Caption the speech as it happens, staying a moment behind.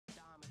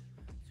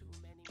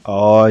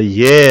Oh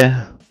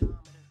yeah.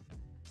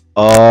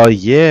 Oh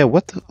yeah.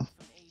 What the?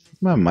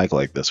 My mic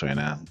like this right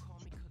now.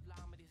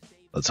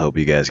 Let's hope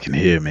you guys can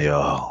hear me.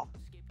 Oh,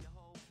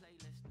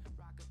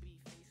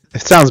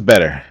 it sounds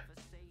better.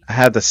 I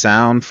had the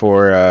sound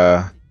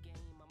for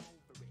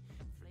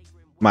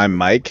my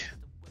mic.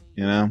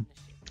 You know,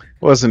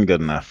 wasn't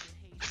good enough.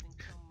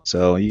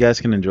 So you guys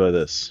can enjoy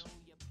this.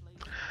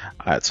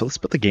 All right. So let's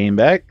put the game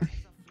back.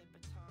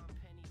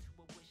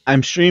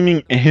 I'm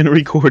streaming and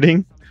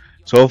recording.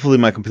 So hopefully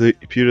my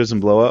computer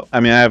doesn't blow up. I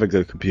mean, I have a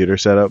good computer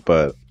setup,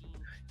 but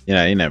you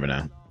never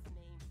know.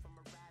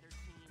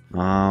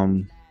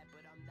 Um,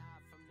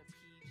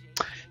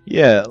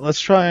 Yeah, let's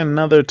try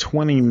another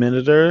 20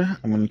 minuter.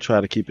 I'm gonna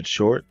try to keep it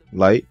short,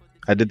 light.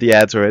 I did the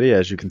ads already,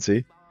 as you can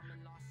see.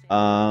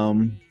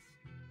 Um,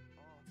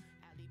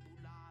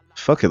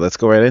 Fuck it, let's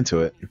go right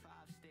into it.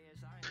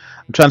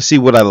 I'm trying to see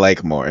what I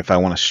like more. If I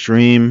want to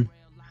stream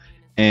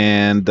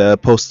and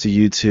post to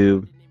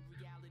YouTube,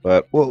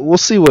 but we'll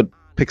see what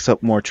picks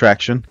up more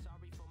traction.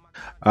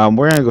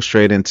 We're gonna go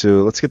straight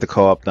into. Let's get the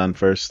co-op done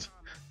first.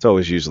 It's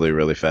always usually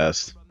really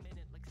fast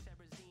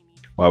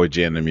while we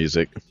jam the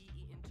music.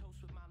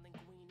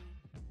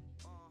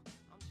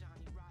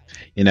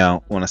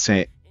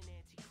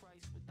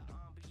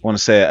 Want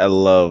to say I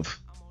love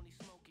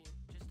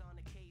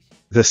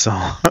this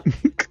song.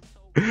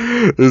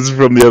 This is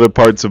from the other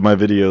parts of my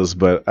videos,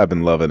 but I've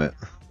been loving it.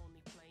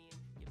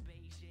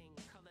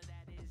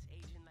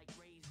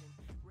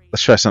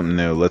 Let's try something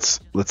new. Let's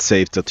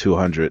save to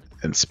 200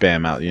 and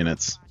spam out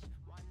units.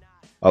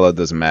 Although it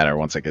doesn't matter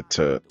once I get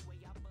to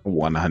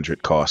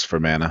 100 cost for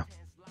mana.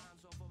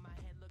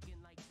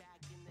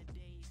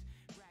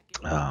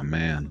 Oh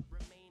man.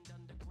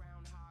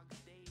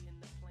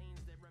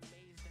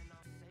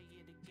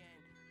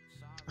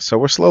 So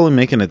we're slowly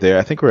making it there.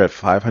 I think we're at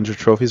 500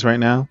 trophies right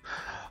now.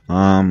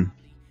 Um,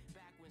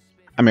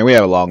 I mean we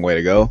have a long way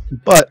to go,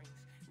 but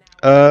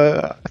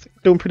I think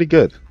we're doing pretty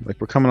good. Like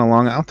we're coming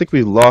along. I don't think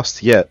we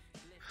lost yet,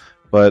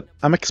 but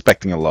I'm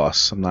expecting a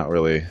loss. I'm not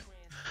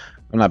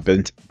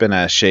been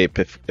out of shape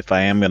if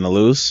I am gonna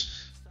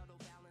lose.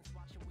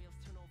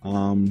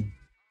 Um,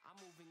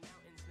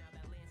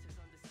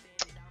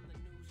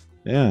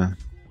 yeah,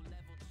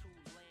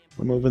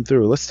 we're moving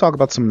through. Let's talk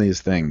about some of these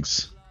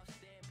things.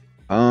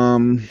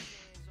 Um,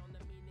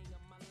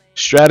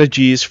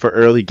 Strategies for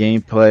early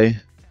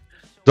gameplay.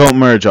 Don't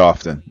merge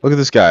often. Look at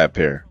this guy up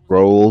here.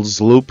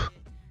 Rolls loop.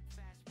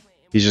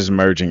 He's just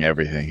merging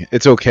everything.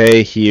 It's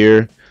okay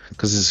here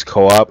because this is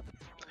co-op,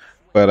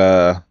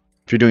 but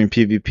if you're doing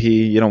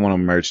PvP, you don't want to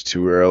merge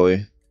too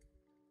early.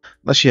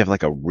 Unless you have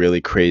like a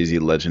really crazy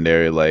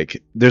legendary,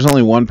 like there's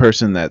only one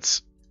person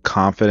that's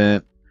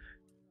confident.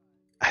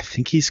 I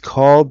think he's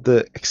called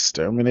the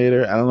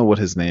Exterminator. I don't know what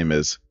his name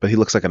is, but he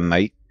looks like a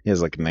knight. He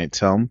has like a knight's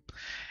helm,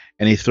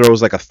 and he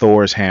throws like a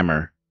Thor's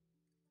hammer.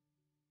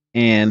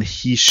 And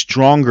he's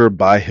stronger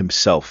by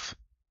himself.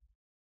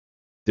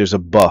 There's a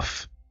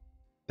buff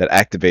that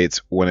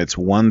activates when it's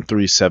 1,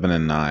 3, 7,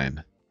 and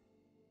 9.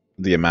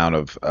 The amount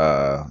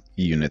of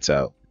units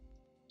out.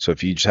 So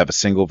if you just have a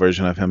single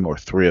version of him or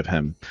 3 of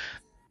him,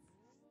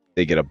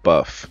 they get a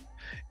buff.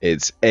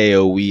 It's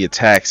AoE,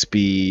 attack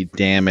speed,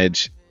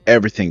 damage,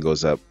 everything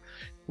goes up.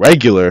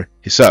 Regular,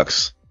 he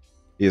sucks.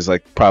 He is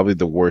like probably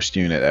the worst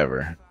unit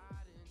ever.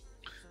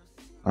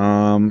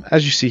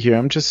 As you see here,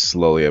 I'm just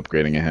slowly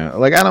upgrading him.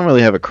 Like I don't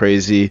really have a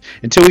crazy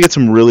until we get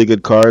some really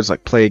good cards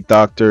like Plague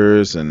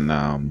Doctors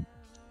and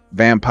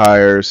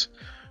Vampires.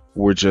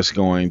 We're just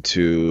going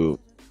to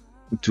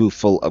do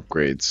full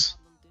upgrades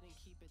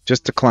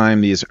just to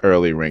climb these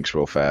early ranks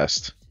real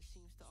fast.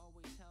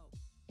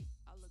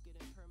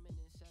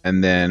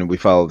 And then we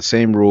follow the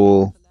same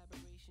rule.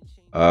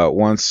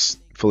 Once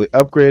fully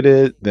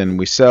upgraded, then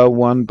we sell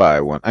one,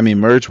 buy one. I mean,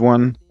 merge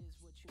one,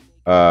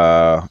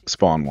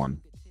 spawn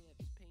one.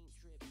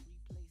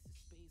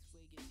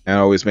 And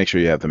always make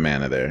sure you have the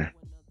mana there.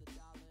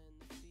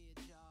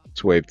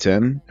 It's wave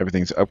 10.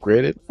 Everything's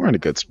upgraded. We're in a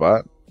good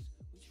spot.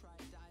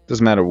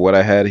 Doesn't matter what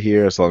I had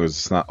here, as long as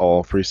it's not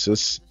all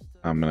priestess.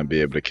 I'm going to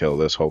be able to kill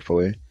this,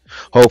 hopefully.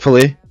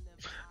 Hopefully.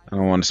 I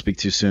don't want to speak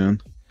too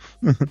soon.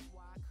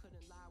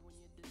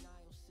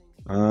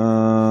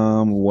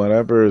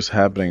 Whatever is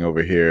happening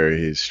over here,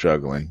 he's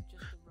struggling.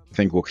 I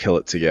think we'll kill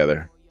it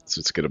together. That's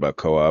what's good about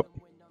co-op.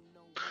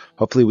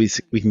 Hopefully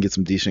we can get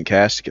some decent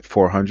cash to get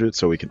 400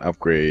 so we can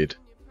upgrade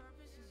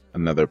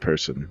another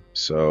person.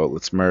 So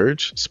let's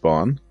merge,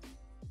 spawn.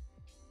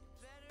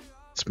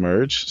 Let's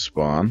merge,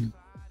 spawn.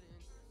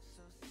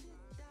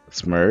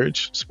 Let's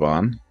merge,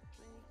 spawn.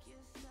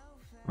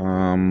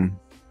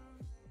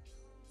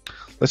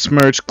 Let's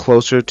merge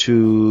closer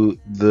to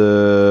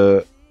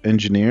the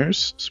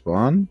engineers,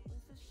 spawn.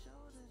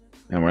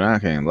 And we're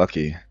not getting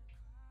lucky.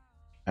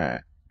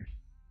 Alright.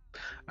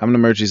 I'm gonna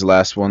merge these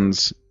last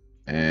ones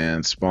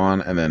and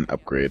spawn and then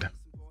upgrade.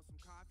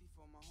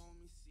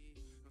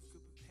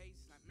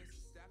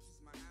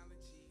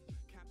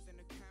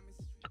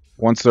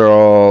 Once they're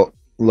all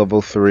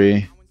level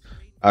 3,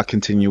 I'll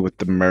continue with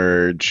the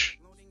merge,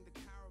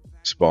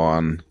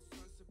 spawn,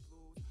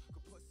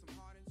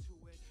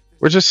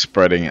 We're just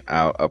spreading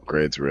out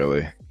upgrades,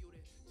 really.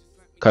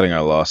 Cutting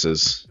our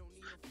losses.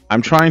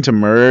 I'm trying to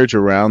merge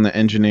around the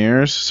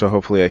engineers, so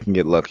hopefully I can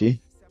get lucky.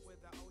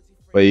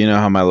 But you know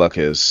how my luck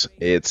is.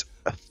 It's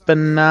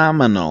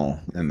phenomenal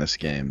in this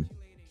game.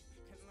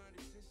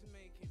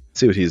 Let's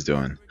see what he's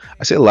doing.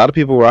 I see a lot of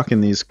people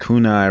rocking these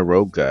kunai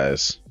rogue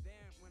guys.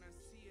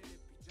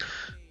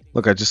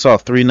 Look, I just saw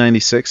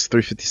 396,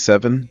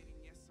 357.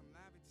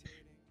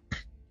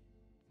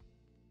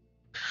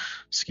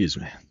 Excuse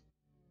me.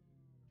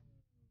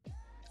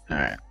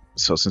 Alright,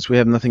 so since we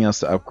have nothing else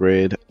to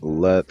upgrade,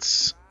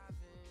 let's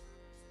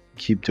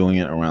keep doing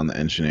it around the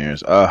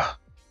engineers.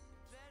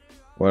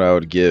 What I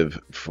would give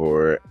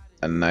for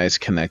a nice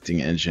connecting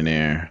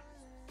engineer.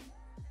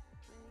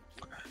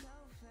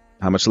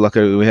 How much luck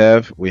do we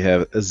have? We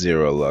have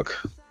 0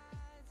 luck.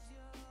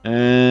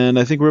 And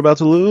I think we're about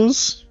to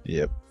lose?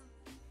 Yep.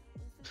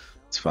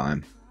 It's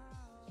fine.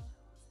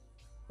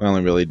 We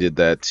only really did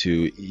that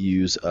to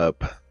use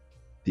up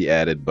the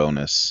added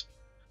bonus.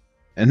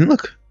 And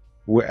look,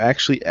 we're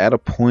actually at a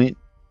point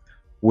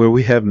where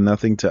we have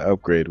nothing to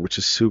upgrade, which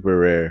is super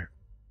rare.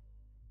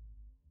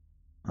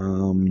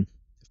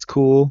 It's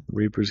cool.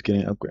 Reaper's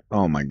getting upgrade.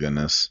 Oh my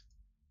goodness.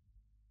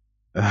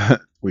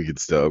 We could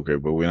still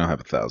upgrade, but we don't have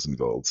 1,000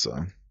 gold,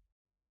 so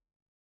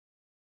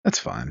that's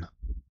fine.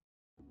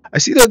 I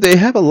see that they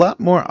have a lot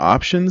more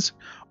options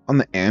on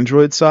the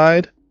Android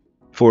side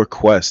for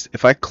Quest.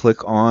 If I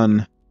click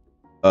on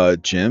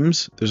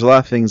gems, there's a lot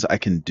of things I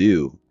can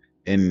do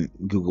in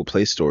Google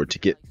Play Store to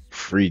get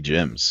free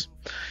gems.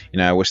 You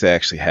know, I wish they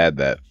actually had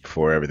that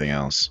for everything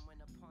else.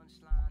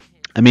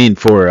 I mean,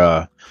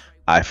 for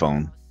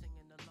iPhone.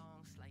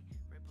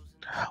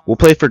 We'll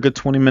play for a good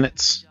 20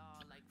 minutes.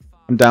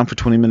 I'm down for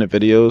 20-minute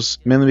videos,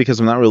 mainly because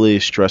I'm not really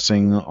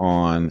stressing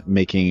on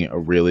making a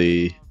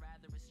really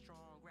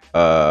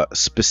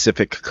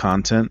specific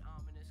content.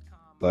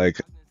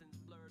 Like,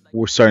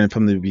 we're starting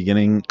from the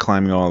beginning,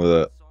 climbing all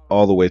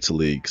the way to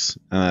leagues,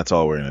 and that's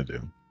all we're gonna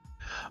do.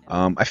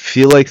 I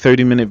feel like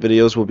 30-minute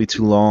videos will be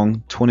too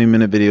long.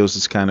 20-minute videos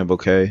is kind of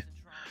okay.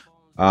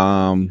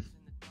 I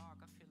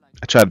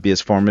try to be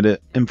as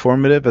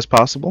informative as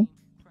possible.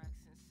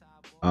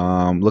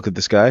 Look at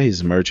this guy.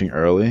 He's merging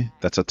early.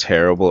 That's a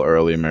terrible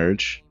early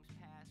merge.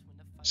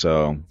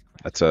 So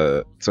it's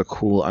a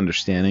cool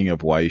understanding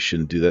of why you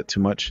shouldn't do that too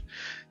much.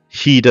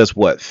 He does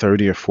what,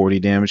 30 or 40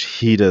 damage?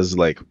 He does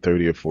like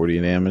 30 or 40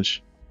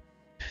 damage.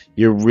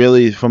 You're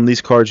really, from these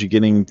cards, you're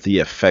getting the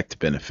effect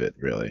benefit,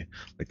 really.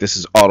 Like, this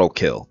is auto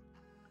kill,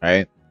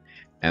 right?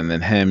 And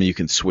then him, you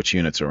can switch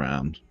units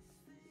around.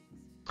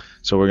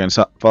 So we're going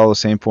to follow the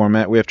same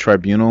format. We have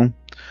Tribunal,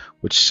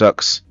 which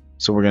sucks.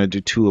 So we're going to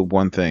do 2 of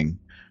one thing.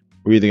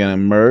 We're either going to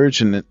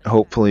merge and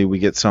hopefully we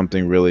get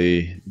something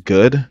really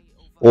good,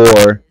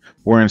 or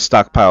we're going to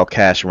stockpile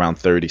cash around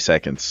 30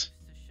 seconds.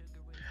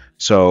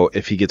 So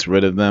if he gets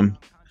rid of them,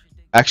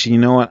 actually,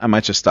 you know what? I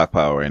might just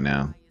stockpile right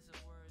now.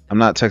 I'm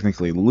not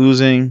technically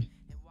losing.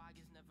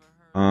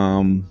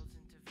 We'll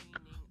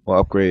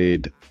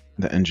upgrade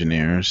the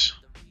engineers,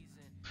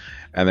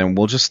 and then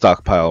we'll just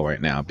stockpile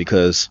right now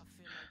because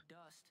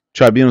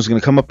Tribunal is going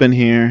to come up in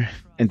here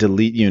and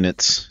delete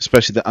units,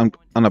 especially the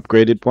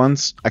unupgraded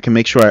ones. I can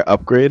make sure I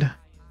upgrade,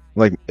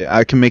 like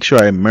I can make sure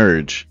I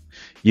merge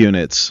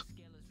units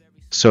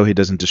so he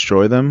doesn't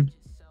destroy them,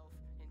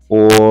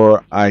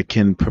 or I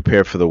can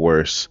prepare for the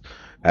worst,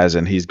 as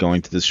in he's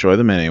going to destroy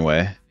them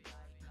anyway,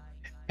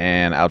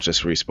 and I'll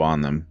just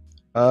respawn them.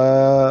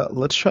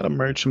 Let's try to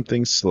merge some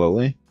things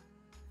slowly.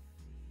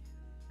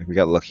 We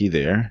got lucky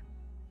there.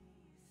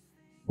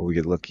 Will we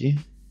get lucky?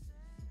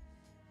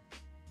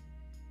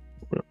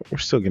 We're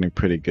still getting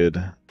pretty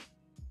good.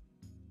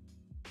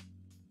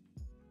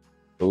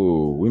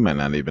 Ooh, we might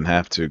not even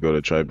have to go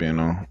to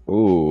Tribunal.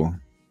 Ooh,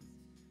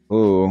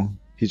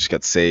 he just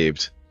got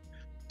saved.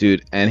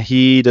 Dude, and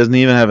he doesn't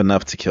even have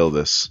enough to kill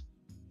this.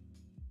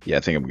 Yeah, I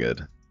think I'm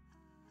good.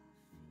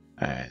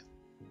 Alright.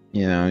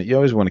 You know, you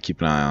always want to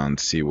keep an eye on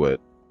to see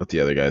what the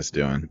other guy's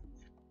doing.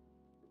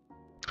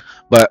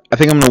 But I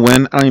think I'm going to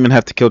win. I don't even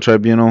have to kill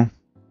Tribunal.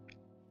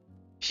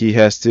 He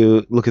has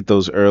to. Look at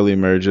those early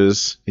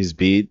merges. He's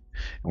beat.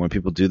 And when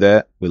people do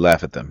that, we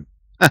laugh at them.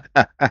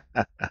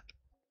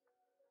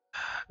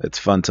 It's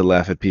fun to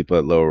laugh at people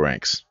at lower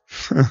ranks.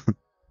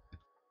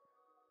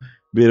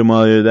 Beat them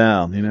while you're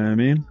down, you know what I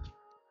mean?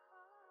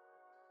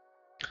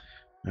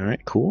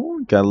 Alright, cool.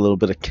 Got a little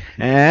bit of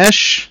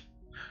cash.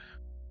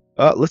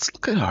 Let's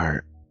look at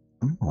our...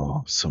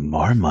 Oh, some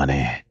more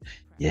money.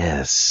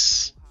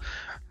 Yes.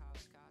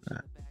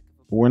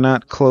 We're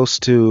not close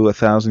to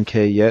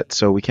 1,000k yet,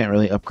 so we can't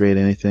really upgrade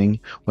anything.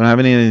 We don't have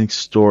anything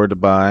stored to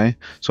buy.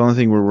 So the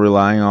only thing we're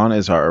relying on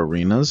is our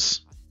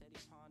arenas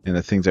and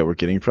the things that we're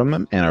getting from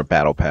them, and our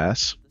battle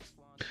pass.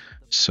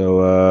 So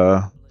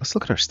let's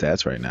look at our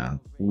stats right now.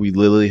 We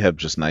literally have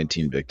just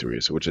 19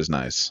 victories, which is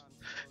nice.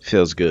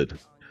 Feels good,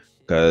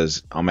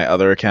 because on my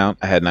other account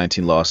I had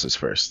 19 losses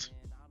first.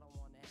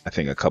 I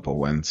think a couple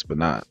wins, but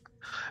not.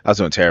 I was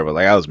doing terrible.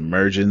 Like, I was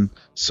merging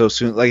so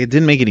soon. Like, it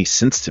didn't make any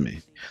sense to me.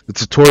 The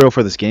tutorial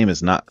for this game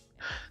is not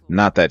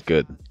that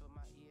good.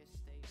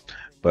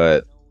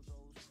 But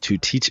to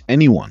teach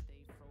anyone,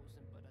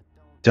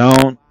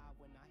 don't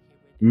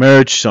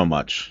merge so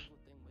much,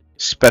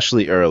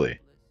 especially early.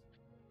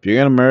 If you're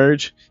gonna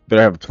merge, you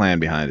better have a plan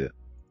behind it.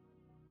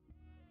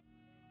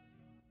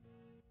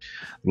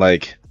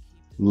 Like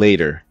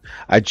later,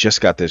 I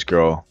just got this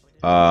girl.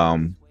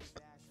 There's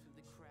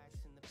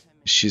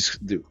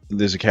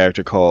a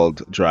character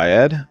called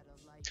Dryad.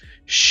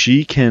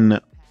 She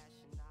can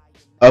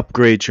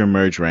upgrade your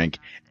merge rank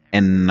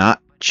and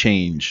not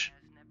change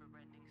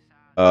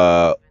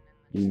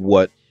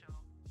what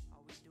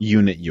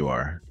unit you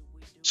are.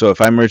 So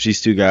if I merge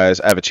these two guys,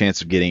 I have a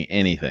chance of getting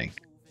anything,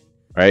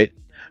 right?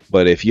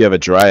 But if you have a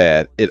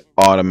Dryad, it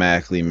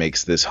automatically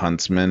makes this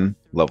Huntsman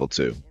level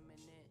 2.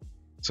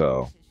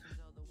 So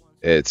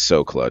it's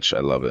so clutch. I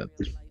love it.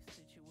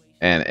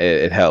 And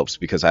it helps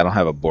because I don't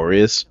have a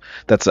Boreas.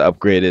 That's an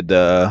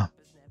upgraded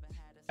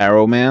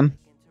Arrow Man.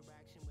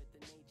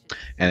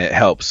 And it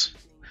helps.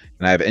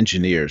 And I have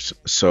Engineers.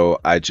 So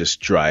I just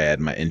Dryad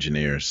my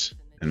Engineers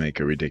and make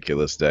a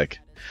ridiculous deck.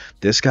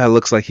 This guy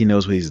looks like he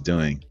knows what he's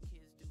doing.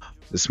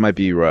 This might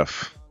be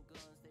rough.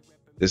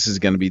 This is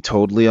going to be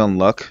totally on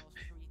luck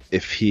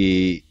if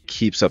he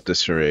keeps up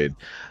this charade.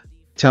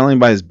 Telling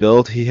by his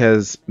build, he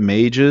has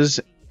Mages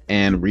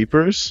and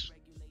Reapers.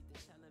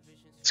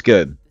 It's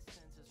good.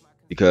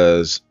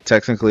 Because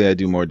technically I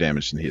do more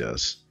damage than he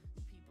does.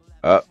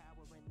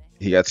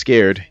 He got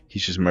scared.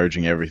 He's just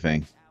merging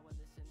everything.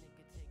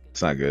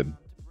 It's not good.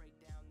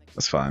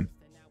 That's fine.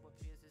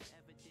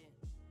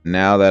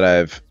 Now that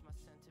I've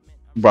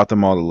brought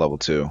them all to level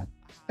 2,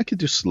 I could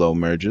do slow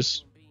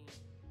merges.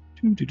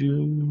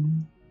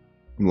 I'm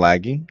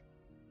lagging.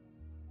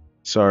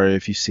 Sorry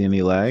if you see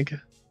any lag.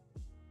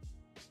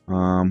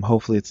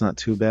 Hopefully it's not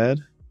too bad.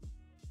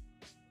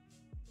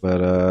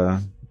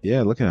 But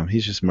yeah, look at him.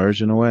 He's just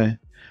merging away.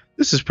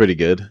 This is pretty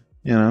good,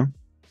 you know.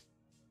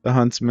 The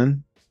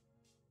Huntsman,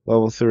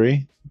 level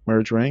 3,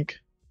 merge rank.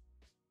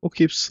 We'll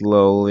keep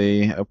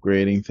slowly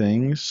upgrading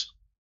things.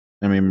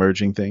 I mean,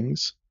 merging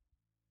things.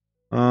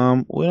 We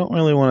don't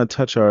really want to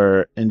touch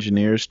our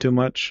Engineers too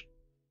much.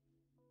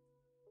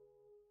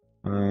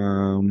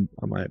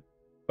 I might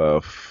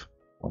buff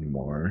one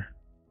more.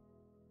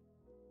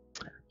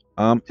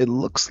 It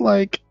looks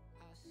like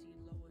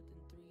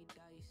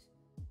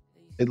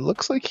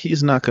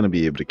he's not going to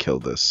be able to kill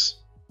this.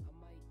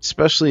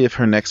 Especially if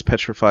her next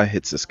Petrify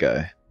hits this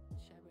guy.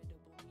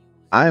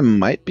 I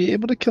might be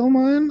able to kill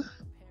mine.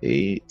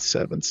 8,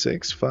 7,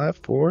 6, 5,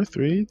 4,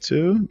 3,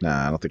 2.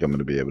 Nah, I don't think I'm going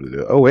to be able to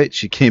do it. Oh, wait,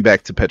 she came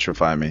back to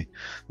petrify me.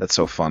 That's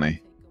so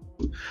funny.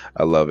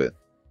 I love it.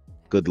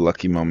 Good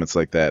lucky moments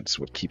like that is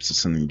what keeps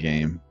us in the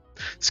game.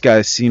 This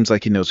guy seems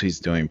like he knows what he's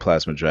doing.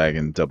 Plasma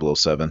Dragon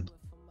 007.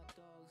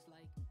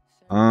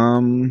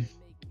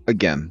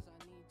 Again.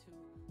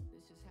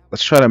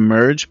 Let's try to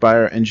merge by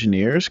our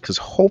Engineers, because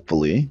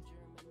hopefully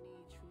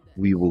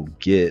we will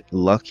get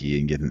lucky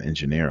and get an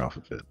Engineer off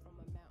of it.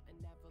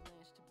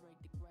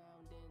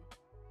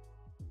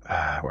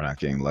 We're not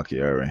getting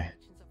lucky, are we?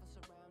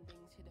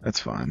 That's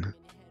fine.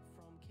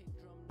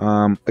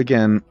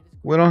 Again,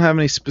 we don't have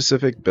any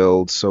specific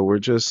builds, so we're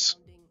just...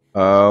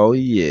 Oh,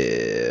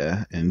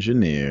 yeah.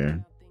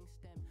 Engineer.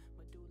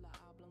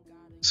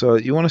 So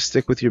you want to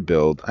stick with your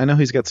build. I know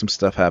he's got some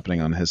stuff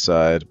happening on his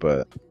side,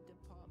 but...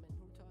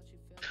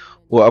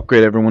 We'll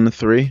upgrade everyone to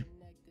 3.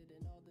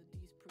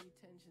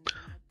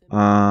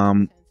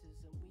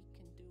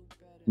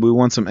 We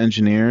want some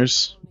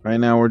Engineers. Right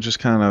now we're just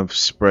kind of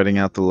spreading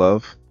out the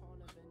love.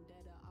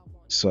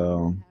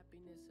 So,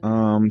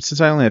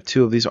 since I only have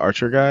 2 of these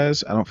Archer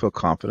guys, I don't feel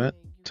confident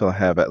till I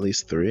have at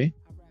least 3.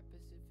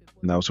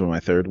 And that was my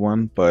 3rd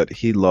one, but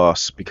he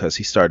lost because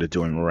he started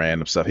doing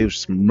random stuff. He was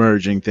just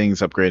merging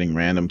things, upgrading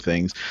random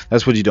things.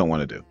 That's what you don't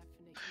want to do.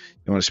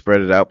 You want to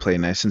spread it out, play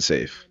nice and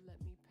safe.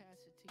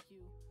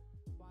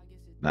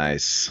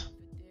 Nice.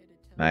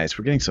 Nice.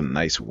 We're getting some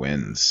nice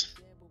wins.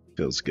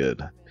 Feels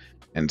good.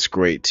 And it's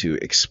great to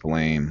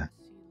explain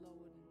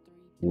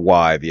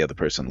why the other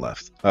person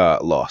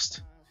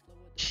lost.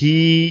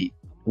 He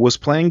was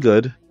playing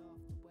good.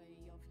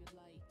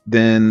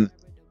 Then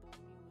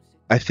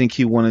I think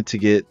he wanted to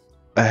get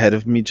ahead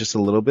of me just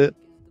a little bit.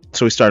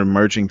 So he started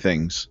merging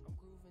things.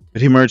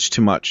 But he merged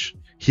too much.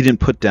 He didn't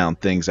put down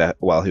things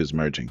while he was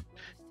merging.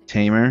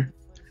 Tamer.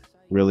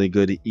 Really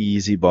good,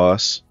 easy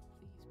boss.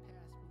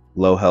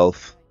 Low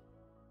health.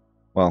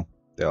 Well,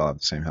 they all have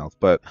the same health.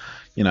 But,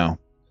 you know,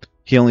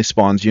 he only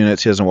spawns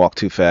units. He doesn't walk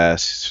too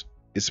fast.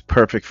 It's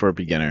perfect for a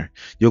beginner.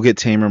 You'll get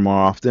Tamer more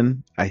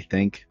often, I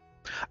think.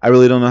 I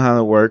really don't know how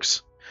that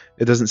works.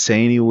 It doesn't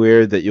say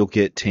anywhere that you'll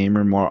get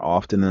Tamer more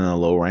often in the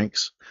low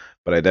ranks,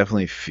 but I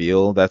definitely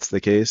feel that's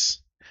the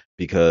case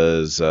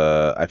because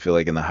I feel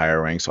like in the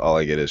higher ranks all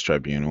I get is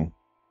Tribunal,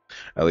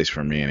 at least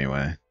for me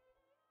anyway.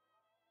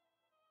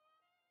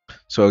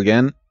 So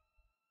again,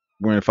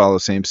 we're going to follow the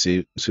same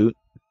suit.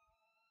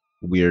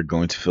 We are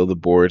going to fill the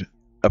board,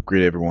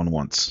 upgrade everyone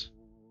once.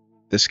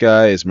 This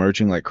guy is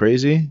merging like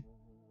crazy,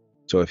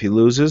 so if he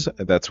loses,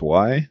 that's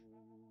why.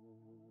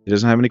 He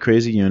doesn't have any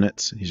crazy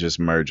units. He's just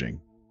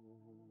merging.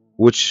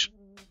 Which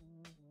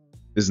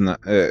is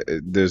not.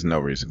 There's no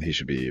reason he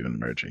should be even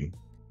merging.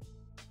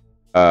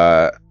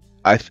 Uh,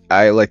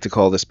 I like to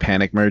call this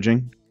panic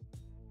merging.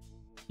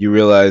 You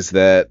realize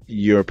that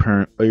your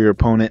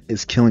opponent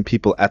is killing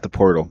people at the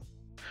portal,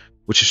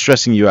 which is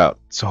stressing you out.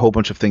 It's a whole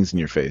bunch of things in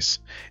your face.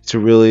 It's a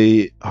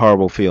really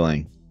horrible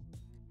feeling.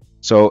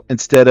 So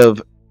instead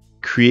of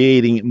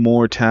creating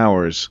more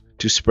towers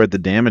to spread the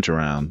damage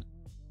around,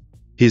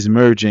 he's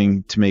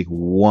merging to make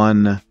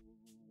one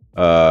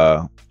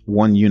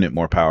unit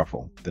more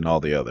powerful than all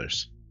the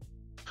others.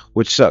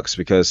 Which sucks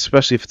because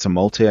especially if it's a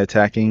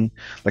multi-attacking,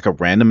 like a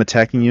random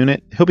attacking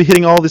unit, he'll be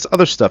hitting all this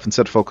other stuff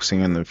instead of focusing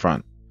in the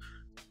front,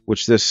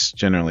 which this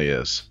generally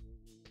is.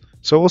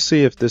 So we'll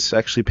see if this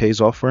actually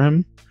pays off for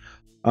him.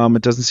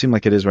 It doesn't seem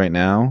like it is right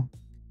now.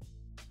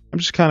 I'm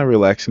just kind of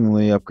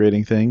relaxingly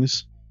upgrading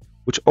things,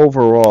 which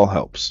overall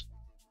helps.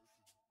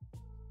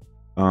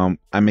 I'm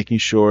making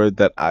sure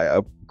that I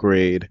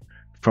upgrade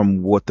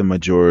from what the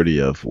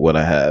majority of what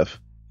I have.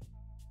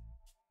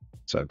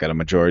 So I've got a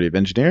majority of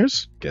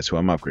engineers. Guess who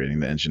I'm upgrading?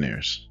 The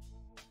engineers.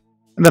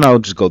 And then I'll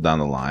just go down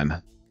the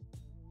line.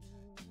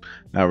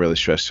 Not really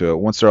stressed to it.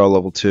 Once they're all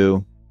level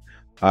 2,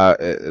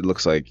 it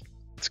looks like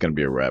it's going to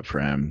be a wrap for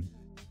him.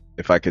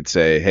 If I could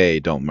say,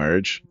 hey, don't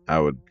merge, I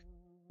would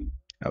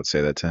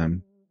say that to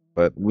him.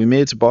 But we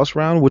made it to boss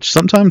round, which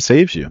sometimes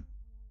saves you.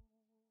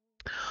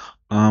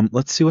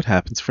 Let's see what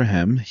happens for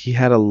him. He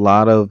had a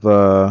lot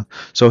of...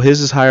 so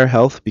his is higher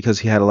health because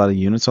he had a lot of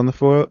units on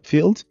the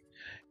field.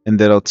 And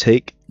that'll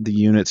take the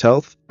unit's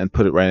health and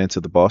put it right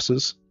into the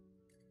bosses.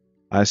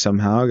 I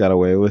somehow got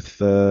away with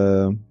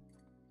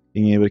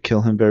being able to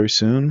kill him very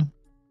soon.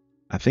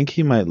 I think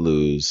he might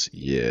lose.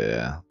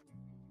 Yeah.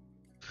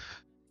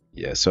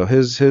 Yeah, so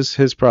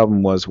his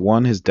problem was,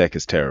 one, his deck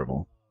is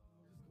terrible.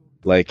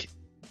 Like,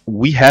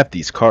 we have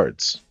these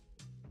cards.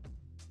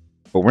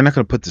 But we're not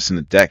going to put this in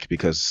the deck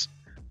because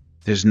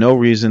there's no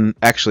reason.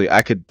 Actually,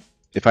 I could,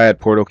 if I had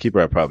Portal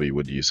Keeper, I probably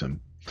would use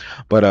him.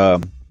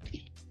 But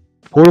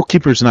Portal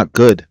Keeper is not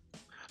good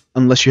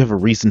unless you have a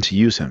reason to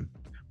use him.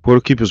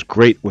 Portal Keeper is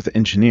great with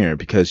Engineer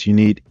because you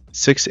need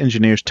 6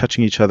 engineers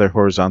touching each other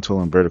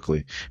horizontal and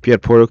vertically. If you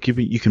had Portal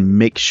Keeper, you can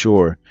make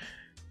sure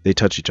they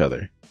touch each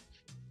other.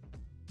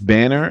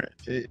 Banner,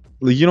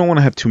 you don't want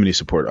to have too many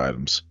support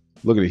items.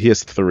 Look at it, he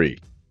has 3.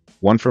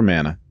 1 for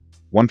mana,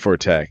 1 for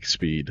attack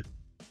speed,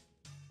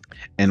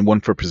 and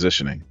 1 for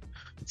positioning.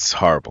 It's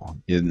horrible.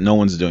 No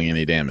one's doing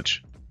any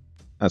damage.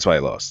 That's why I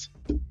lost.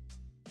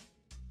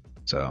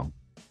 So,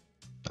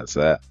 that's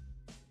that.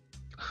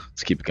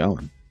 Let's keep it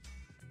going.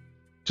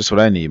 Just what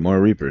I need,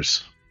 more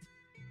Reapers.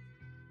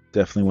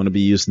 Definitely want to be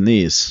using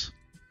these.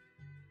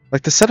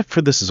 Like, the setup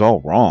for this is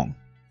all wrong.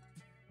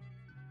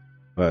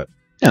 But,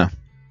 yeah.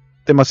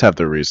 They must have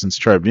their reasons.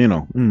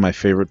 Tribunal, my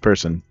favorite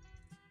person.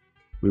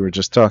 We were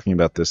just talking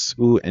about this.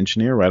 Ooh,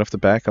 Engineer right off the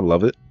back. I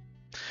love it.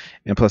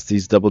 And plus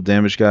these double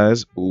damage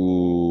guys.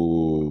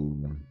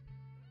 Ooh.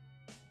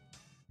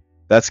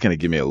 That's going to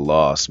give me a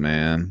loss,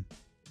 man.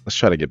 Let's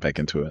try to get back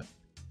into it.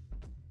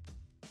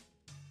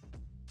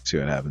 See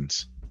what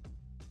happens.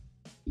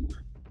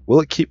 Will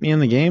it keep me in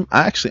the game?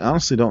 I actually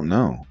honestly don't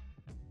know.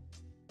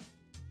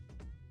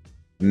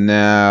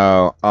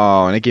 No.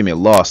 Oh, and it gave me a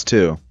loss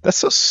too. That's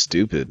so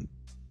stupid.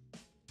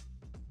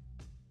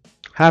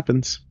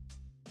 Happens.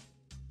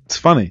 It's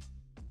funny.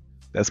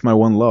 That's my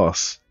one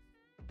loss.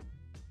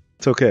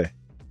 It's okay.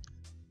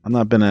 I'm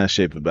not bent out of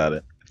shape about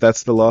it. If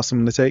that's the loss I'm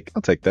going to take,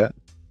 I'll take that.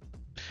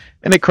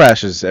 And it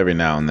crashes every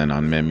now and then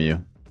on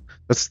Memu.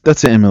 That's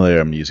the emulator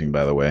I'm using,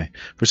 by the way.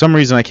 For some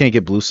reason, I can't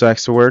get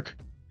BlueStacks to work.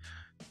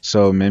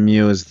 So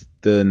Memu is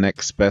the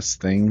next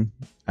best thing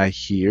I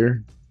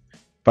hear.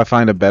 If I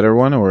find a better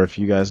one, or if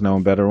you guys know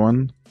a better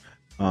one,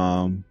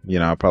 you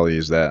know, I'll probably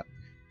use that.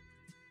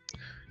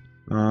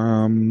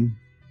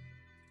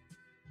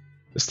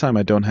 This time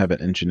I don't have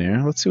an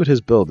engineer. Let's see what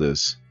his build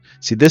is.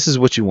 See, this is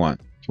what you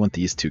want. You want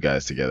these two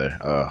guys together.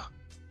 Ugh.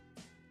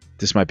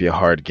 This might be a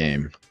hard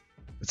game.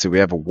 Let's see, we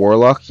have a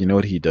Warlock. You know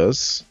what he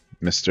does?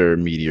 Mr.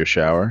 Meteor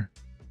Shower.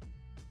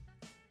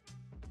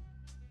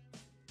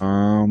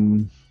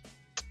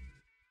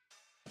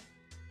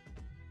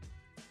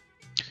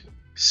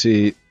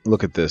 See,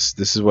 look at this.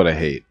 This is what I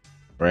hate.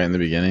 Right in the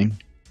beginning.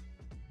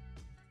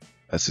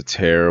 That's a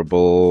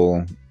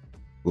terrible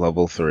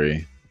level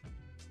 3.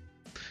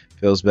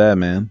 Feels bad,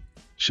 man.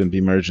 Shouldn't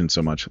be merging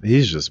so much.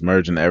 He's just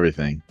merging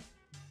everything.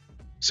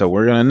 So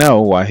we're gonna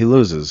know why he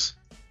loses.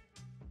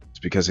 It's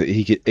because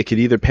it could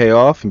either pay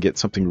off and get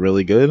something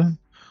really good,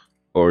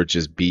 or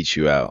just beat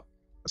you out.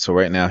 So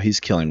right now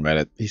he's killing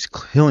he's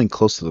killing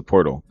close to the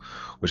portal,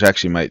 which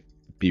actually might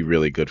be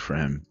really good for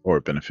him, or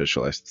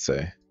beneficial, I should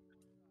say.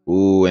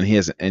 Ooh, and he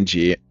has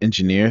an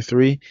engineer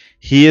 3.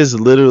 He is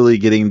literally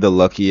getting the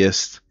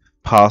luckiest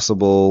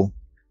possible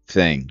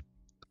thing.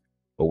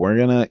 But we're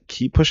gonna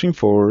keep pushing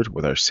forward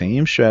with our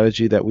same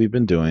strategy that we've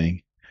been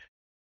doing.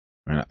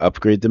 We're gonna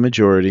upgrade the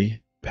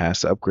majority,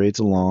 pass the upgrades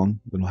along.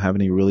 We don't have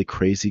any really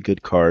crazy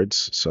good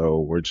cards,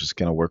 so we're just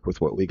gonna work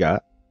with what we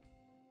got.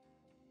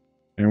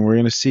 And we're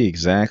gonna see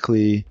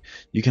exactly.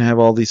 You can have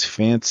all these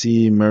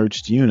fancy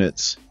merged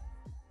units,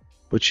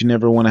 but you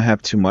never want to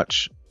have too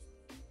much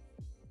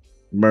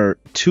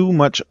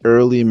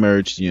early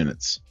merged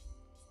units.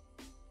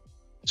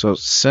 So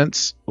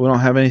since we don't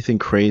have anything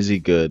crazy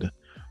good,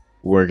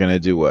 we're gonna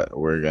do what?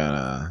 We're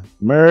gonna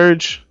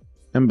merge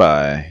and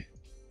buy.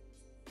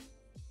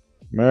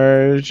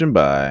 Merge and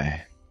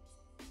buy.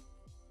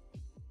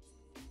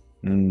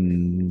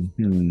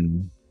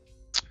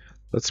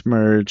 Let's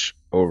merge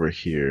over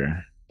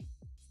here.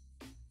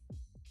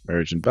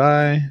 Merge and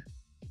buy.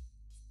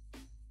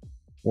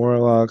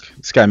 Warlock.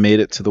 This guy made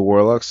it to the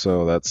Warlock,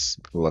 so that's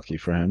lucky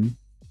for him.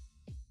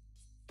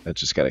 That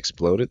just got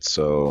exploded,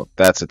 so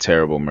that's a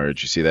terrible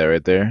merge. You see that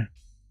right there?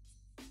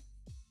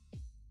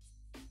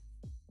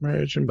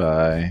 Merge and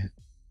buy.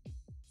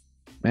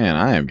 Man,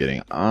 I am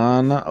getting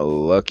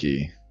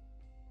unlucky.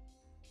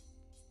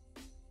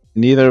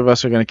 Neither of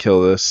us are going to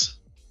kill this.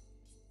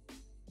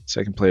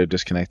 Second player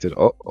disconnected.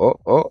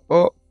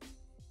 Oh!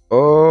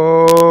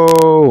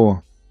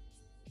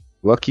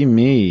 Lucky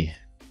me.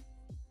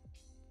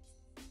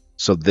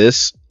 So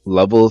this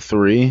level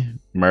 3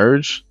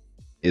 merge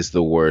is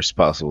the worst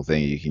possible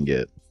thing you can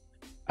get.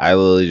 I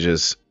literally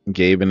just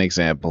gave an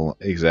example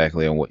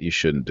exactly on what you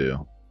shouldn't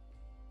do.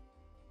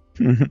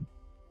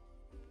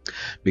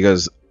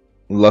 Because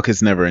luck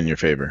is never in your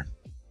favor.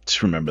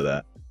 Just remember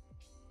that.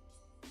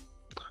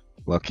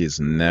 Luck is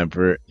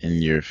never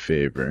in your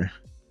favor.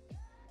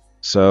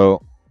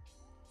 So,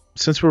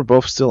 since we're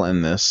both still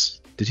in this,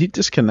 did he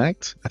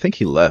disconnect? I think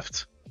he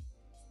left.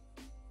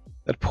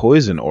 That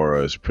poison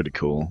aura is pretty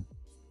cool.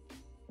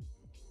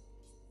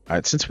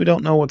 Alright, since we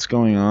don't know what's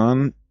going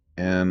on,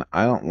 and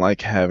I don't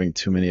like having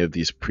too many of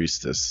these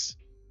priestess,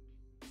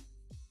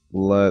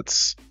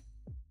 let's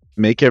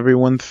make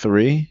everyone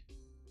 3,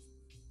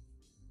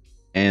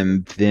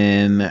 and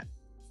then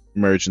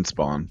merge and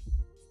spawn.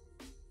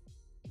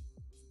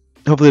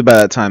 Hopefully by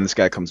that time this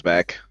guy comes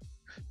back.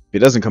 If he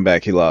doesn't come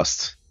back, he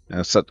lost. And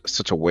it's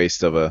such a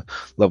waste of a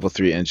level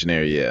 3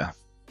 engineer, yeah.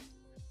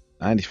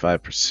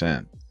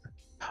 95%.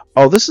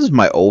 Oh, this is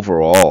my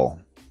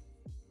overall.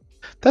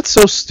 That's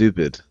so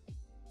stupid.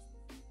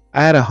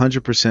 I had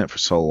 100% for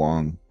so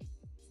long.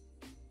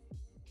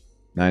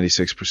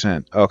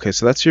 96%. Okay,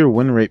 so that's your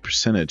win rate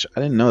percentage.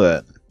 I didn't know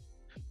that.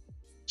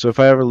 So if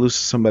I ever lose to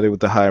somebody with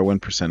the higher win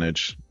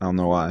percentage, I don't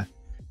know why.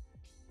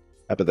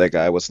 I bet that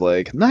guy was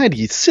like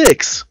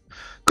 96.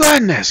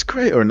 Goodness,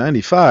 great, or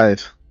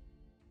 95.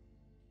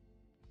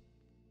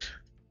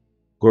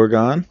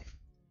 Gorgon,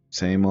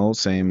 same old,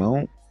 same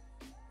old.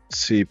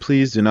 See,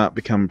 please do not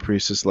become a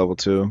priestess level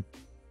 2.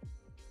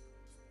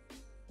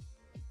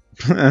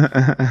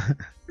 That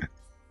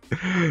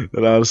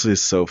honestly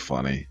is so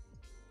funny.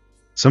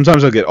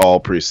 Sometimes I'll get all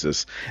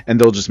priestess, and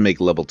they'll just make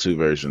level 2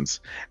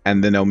 versions,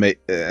 and then I'll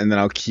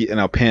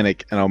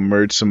panic and I'll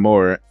merge some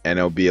more, and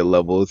it'll be a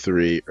level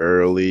 3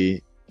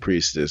 early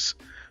priestess.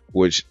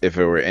 Which, if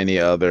it were any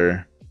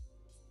other,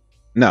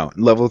 no,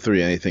 level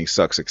 3 anything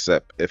sucks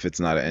except if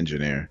it's not an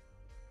engineer.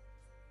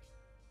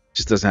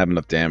 Just doesn't have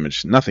enough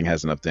damage. Nothing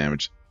has enough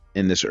damage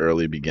in this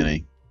early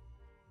beginning.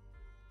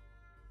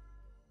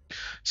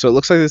 So it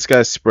looks like this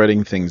guy's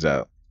spreading things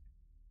out.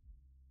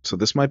 So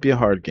this might be a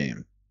hard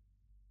game.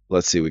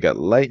 Let's see, we got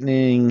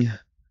Lightning,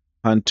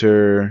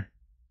 Hunter,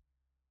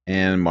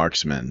 and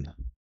Marksman,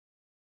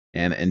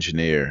 and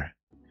Engineer,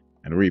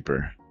 and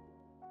Reaper.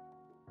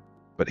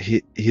 But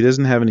he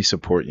doesn't have any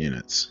support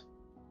units.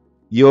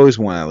 You always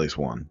want at least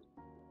one.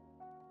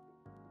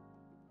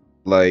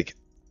 Like,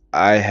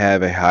 I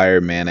have a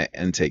higher mana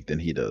intake than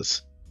he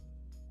does.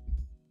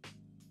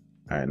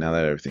 Alright, now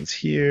that everything's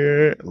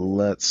here,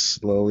 let's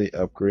slowly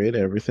upgrade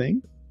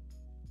everything.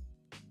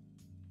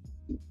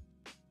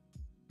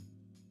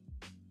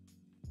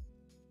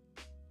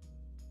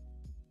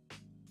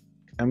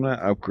 I'm going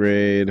to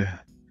upgrade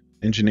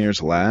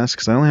engineers last,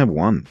 because I only have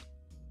one.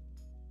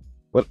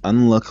 What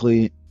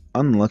unlucky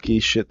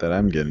shit that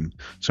I'm getting.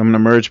 So I'm going to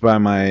merge by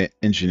my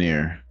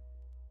engineer.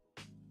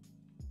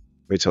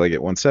 Wait till I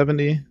get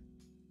 170.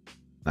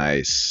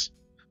 Nice.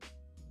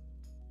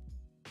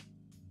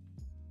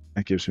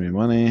 That gives me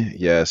money.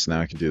 Yes, now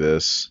I can do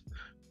this.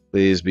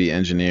 Please be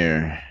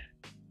engineer.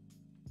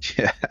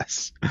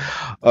 Yes.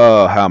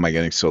 Oh, how am I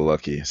getting so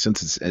lucky?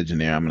 Since it's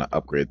engineer, I'm going to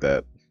upgrade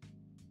that.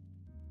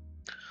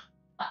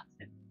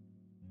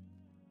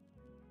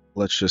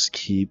 Let's just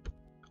keep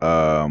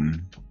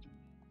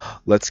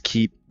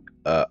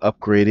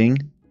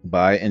upgrading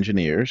by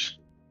engineers,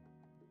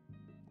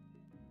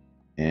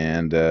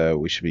 and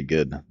we should be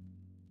good.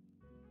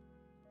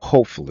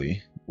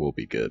 Hopefully we'll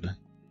be good.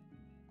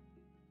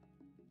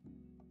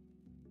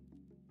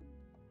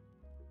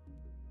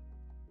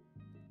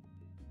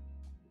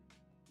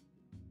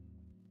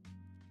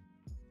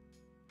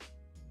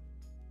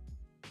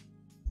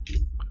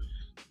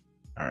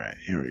 Alright,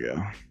 here we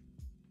go.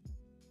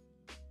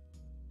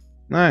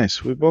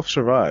 Nice, we both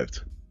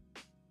survived,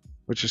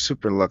 which is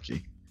super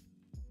lucky.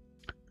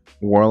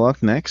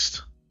 Warlock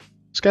next.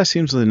 This guy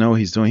seems to know what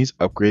he's doing. He's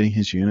upgrading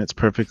his units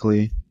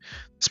perfectly.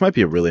 This might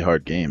be a really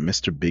hard game.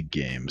 Mr. Big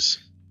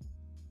Games.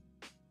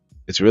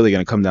 It's really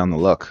going to come down to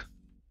luck.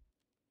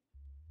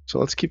 So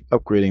let's keep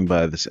upgrading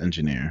by this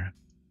engineer.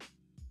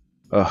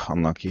 Ugh,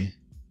 unlucky.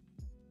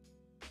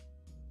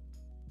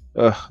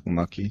 Ugh,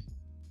 unlucky.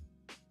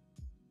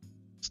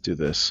 Let's do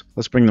this.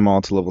 Let's bring them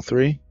all to level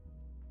 3.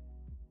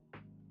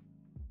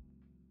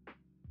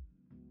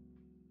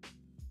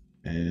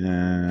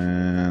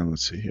 And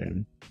let's see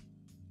here.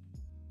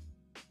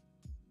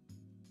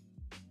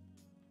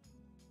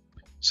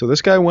 So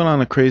this guy went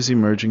on a crazy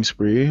merging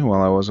spree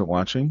while I wasn't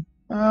watching.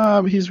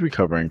 He's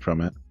recovering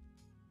from it.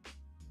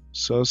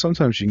 So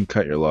sometimes you can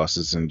cut your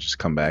losses and just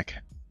come back.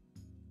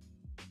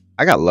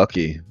 I got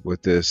lucky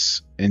with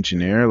this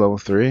engineer level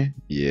 3.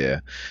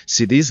 Yeah.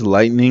 See, these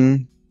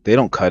lightning, they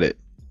don't cut it.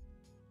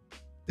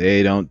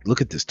 They don't.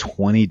 Look at this,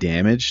 20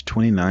 damage,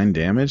 29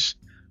 damage.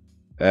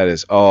 That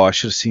is, oh, I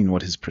should have seen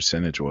what his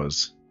percentage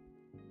was.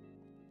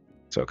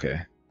 It's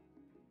okay.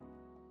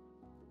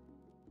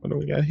 What do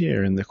we got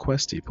here in the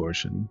questy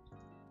portion?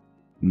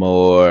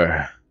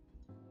 More.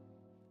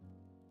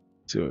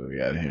 Let's see what we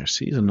got here.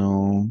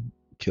 Seasonal.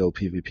 Kill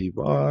PvP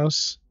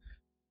boss.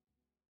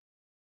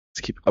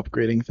 Let's keep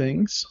upgrading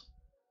things.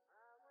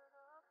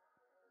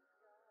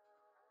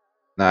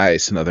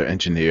 Nice, another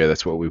engineer.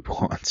 That's what we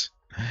want.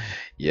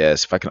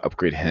 Yes, if I can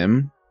upgrade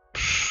him,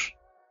 this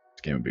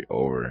game would be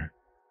over.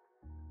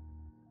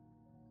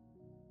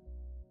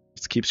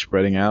 Let's keep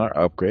spreading out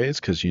our upgrades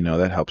because you know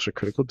that helps with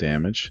critical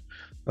damage.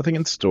 Nothing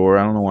in store.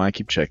 I don't know why I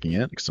keep checking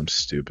it because I'm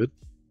stupid.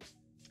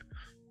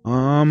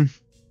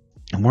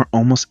 And we're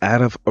almost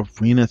out of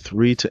Arena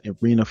 3 to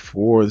Arena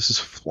 4. This is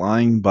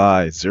flying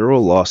by. 0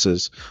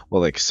 losses.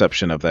 Well, the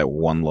exception of that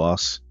 1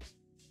 loss.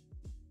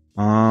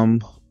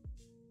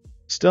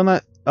 Still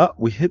not... Oh,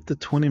 we hit the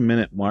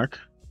 20-minute mark.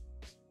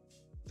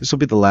 This will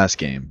be the last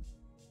game.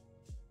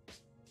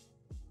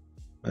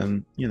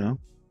 And, you know...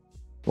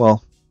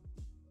 Well,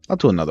 I'll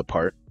do another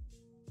part.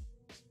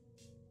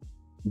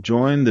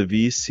 Join the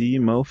VC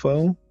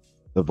mofo.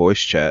 The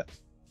voice chat.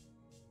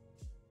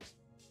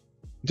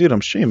 Dude,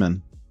 I'm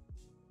streaming.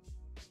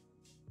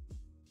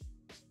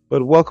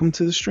 But welcome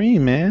to the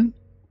stream, man.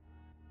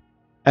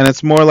 And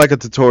it's more like a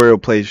tutorial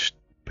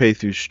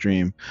playthrough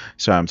stream.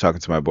 Sorry, I'm talking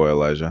to my boy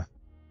Elijah.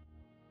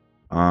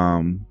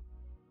 And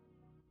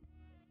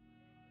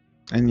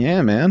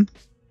yeah, man.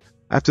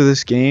 After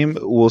this game,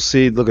 we'll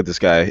see. Look at this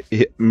guy.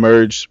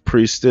 Merged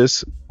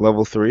Priestess,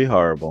 level 3.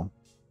 Horrible.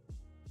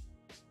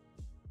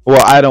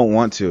 Well, I don't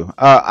want to.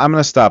 I'm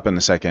going to stop in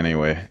a second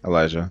anyway,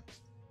 Elijah.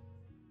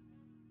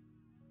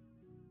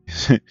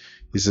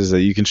 He says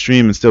that you can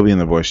stream and still be in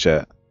the voice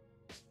chat.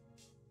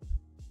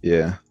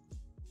 Yeah.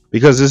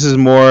 Because this is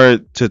more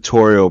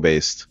tutorial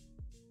based.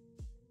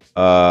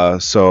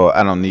 So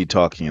I don't need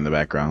talking in the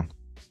background.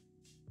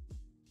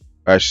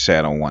 Or I should say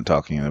I don't want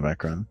talking in the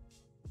background.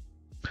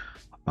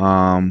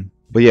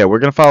 But yeah, we're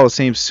gonna follow the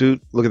same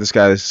suit. Look at this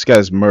guy. This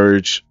guy's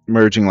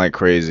merging like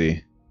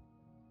crazy.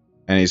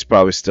 And he's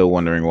probably still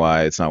wondering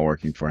why it's not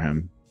working for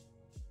him.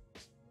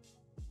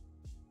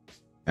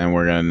 And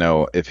we're gonna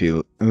know if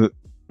the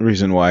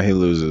reason why he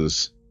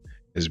loses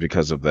is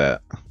because of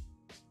that.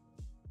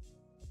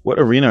 What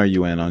arena are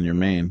you in on your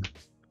main?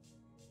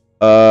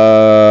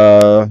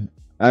 I'm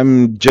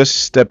just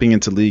stepping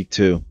into League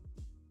 2.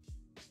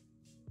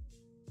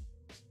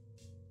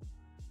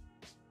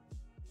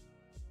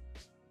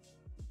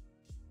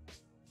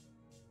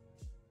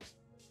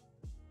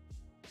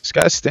 This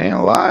guy's staying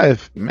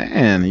alive.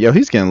 Man, yo,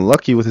 he's getting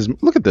lucky with his...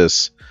 Look at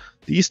this.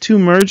 These 2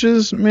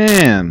 merges,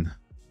 man.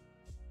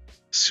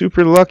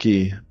 Super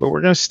lucky. But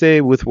we're going to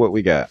stay with what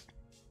we got.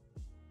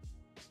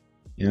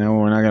 You know,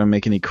 we're not going to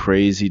make any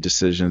crazy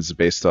decisions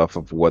based off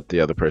of what the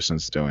other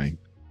person's doing.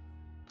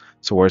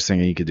 It's the worst thing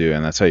you could do,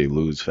 and that's how you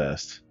lose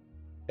fast.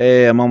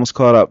 Hey, I'm almost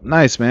caught up.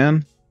 Nice,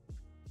 man.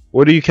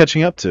 What are you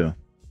catching up to?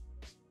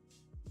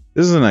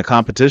 This isn't a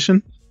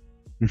competition.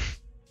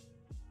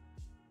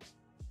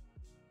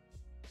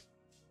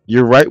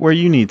 You're right where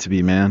you need to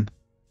be, man.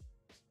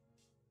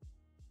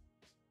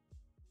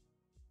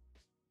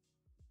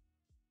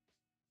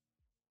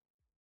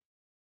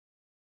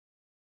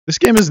 This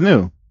game is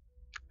new.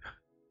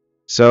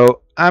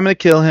 So, I'm going to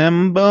kill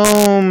him.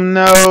 Boom.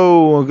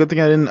 No. Good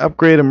thing I didn't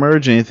upgrade or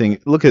merge anything.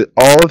 Look at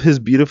all of his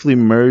beautifully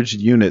merged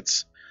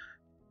units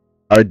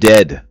are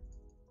dead.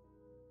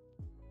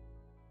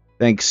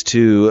 Thanks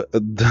to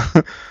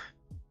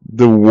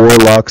the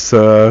Warlock's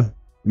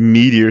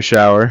meteor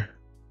shower.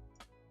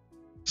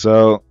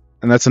 So,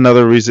 and that's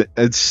another reason.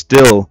 It's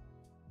still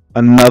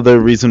another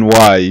reason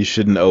why you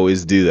shouldn't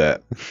always do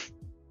that.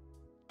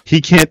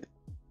 He can't,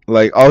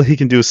 like, all he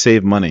can do is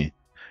save money.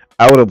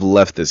 I would have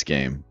left this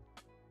game.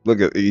 Look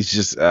at, he's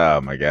just,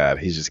 oh my god,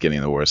 he's just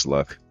getting the worst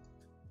luck.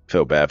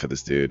 Feel bad for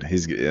this dude.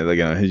 He's like,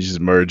 he's just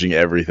merging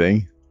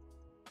everything.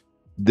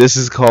 This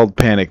is called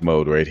panic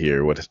mode right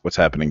here. What's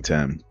happening to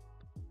him?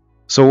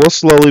 So we'll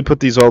slowly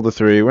put these all to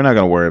 3. We're not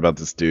gonna worry about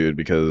this dude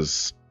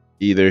because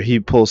either he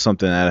pulls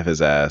something out of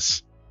his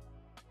ass.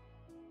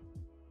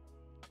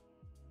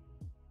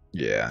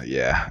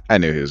 Yeah, I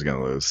knew he was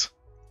gonna lose.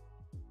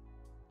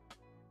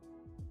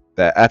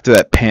 That after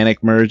that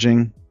panic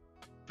merging.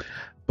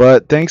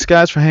 But thanks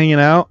guys for hanging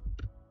out.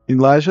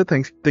 Elijah,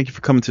 thank you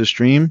for coming to the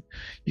stream.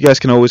 You guys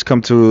can always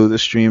come to the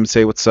stream,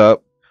 say what's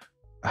up.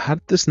 How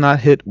did this not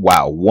hit?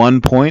 Wow,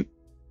 1 point.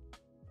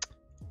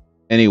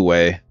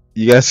 Anyway,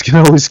 you guys can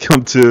always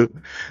come to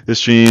the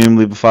stream,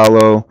 leave a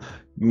follow.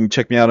 You can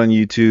check me out on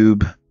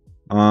YouTube.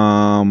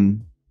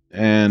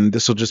 And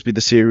this will just be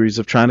the series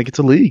of trying to get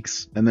to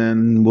leagues, and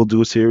then we'll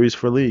do a series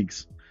for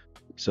leagues.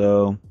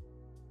 So,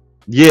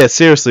 yeah,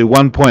 seriously,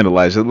 1 point,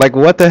 Elijah. Like,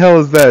 what the hell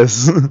is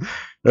this?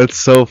 That's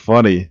so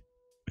funny.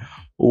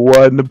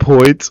 1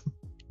 point.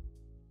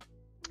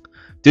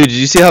 Dude, did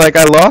you see how that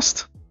guy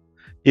lost?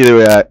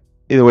 Either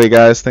way,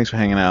 guys, thanks for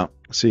hanging out.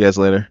 See you guys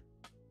later.